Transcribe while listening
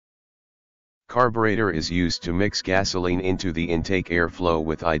Carburetor is used to mix gasoline into the intake airflow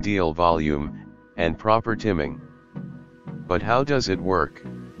with ideal volume and proper timing. But how does it work?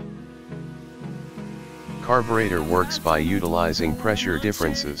 Carburetor works by utilizing pressure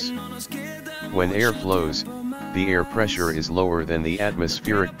differences. When air flows, the air pressure is lower than the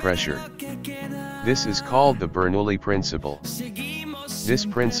atmospheric pressure. This is called the Bernoulli principle. This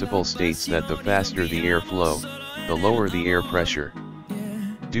principle states that the faster the air flow, the lower the air pressure.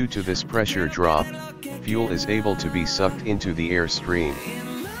 Due to this pressure drop, fuel is able to be sucked into the air stream.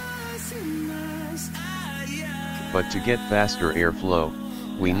 But to get faster airflow,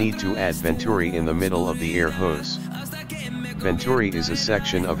 we need to add Venturi in the middle of the air hose. Venturi is a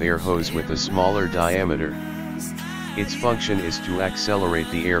section of air hose with a smaller diameter. Its function is to accelerate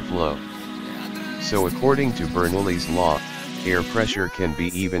the airflow. So according to Bernoulli's law, air pressure can be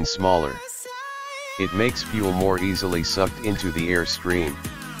even smaller. It makes fuel more easily sucked into the air stream.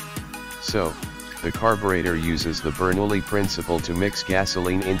 So, the carburetor uses the Bernoulli principle to mix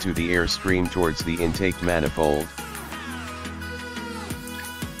gasoline into the air stream towards the intake manifold.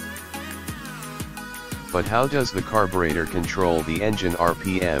 But how does the carburetor control the engine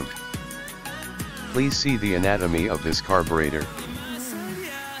RPM? Please see the anatomy of this carburetor.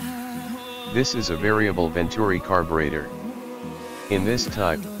 This is a variable Venturi carburetor. In this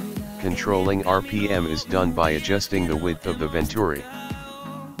type, controlling RPM is done by adjusting the width of the Venturi.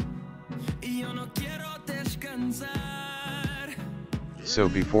 So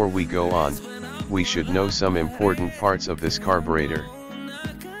before we go on, we should know some important parts of this carburetor.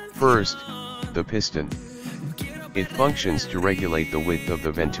 First, the piston. It functions to regulate the width of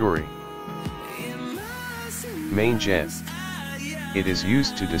the Venturi. Main jet. It is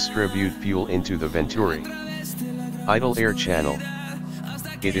used to distribute fuel into the Venturi. Idle air channel.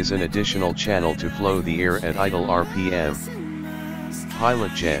 It is an additional channel to flow the air at idle RPM.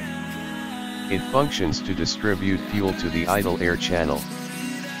 Pilot jet. It functions to distribute fuel to the idle air channel.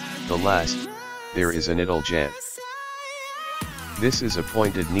 The last, there is an idle jet. This is a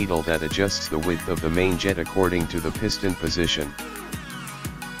pointed needle that adjusts the width of the main jet according to the piston position.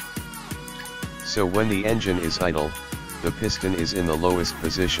 So when the engine is idle, the piston is in the lowest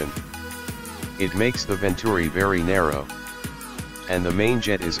position. It makes the Venturi very narrow. And the main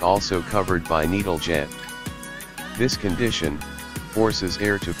jet is also covered by needle jet. This condition forces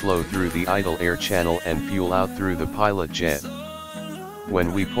air to flow through the idle air channel and fuel out through the pilot jet.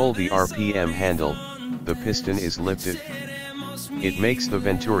 When we pull the RPM handle, the piston is lifted. It makes the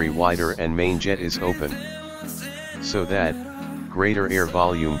Venturi wider and main jet is open. So that greater air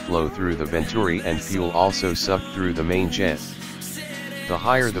volume flow through the Venturi and fuel also sucked through the main jet. The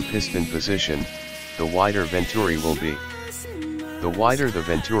higher the piston position, the wider Venturi will be. The wider the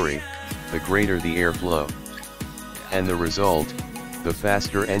Venturi, the greater the air flow. And the result, the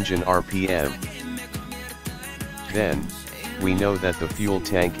faster engine RPM. Then, we know that the fuel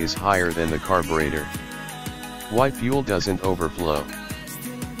tank is higher than the carburetor. Why fuel doesn't overflow?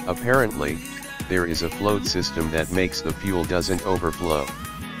 Apparently, there is a float system that makes the fuel doesn't overflow.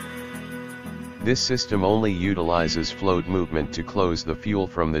 This system only utilizes float movement to close the fuel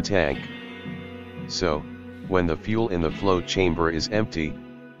from the tank. So, when the fuel in the float chamber is empty,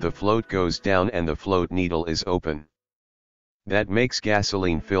 the float goes down and the float needle is open. That makes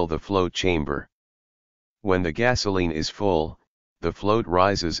gasoline fill the float chamber. When the gasoline is full, the float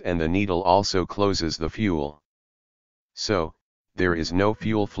rises and the needle also closes the fuel. So, there is no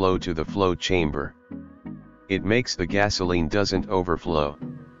fuel flow to the float chamber. It makes the gasoline doesn't overflow.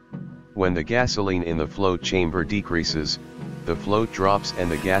 When the gasoline in the float chamber decreases, the float drops and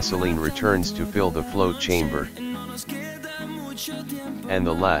the gasoline returns to fill the float chamber. And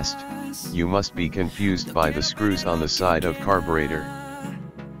the last, you must be confused by the screws on the side of carburetor.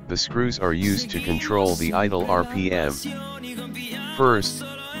 The screws are used to control the idle RPM. First,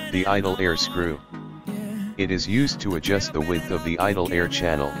 the idle air screw. It is used to adjust the width of the idle air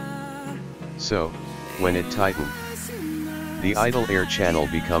channel. So, when it tightens, the idle air channel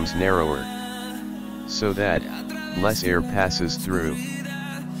becomes narrower, so that less air passes through.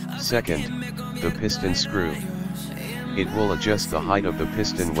 Second, the piston screw. It will adjust the height of the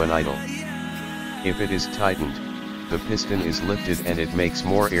piston when idle. If it is tightened, the piston is lifted and it makes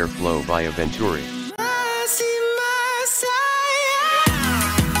more airflow via Venturi.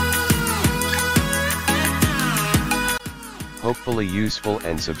 Hopefully useful,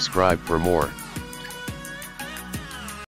 and subscribe for more.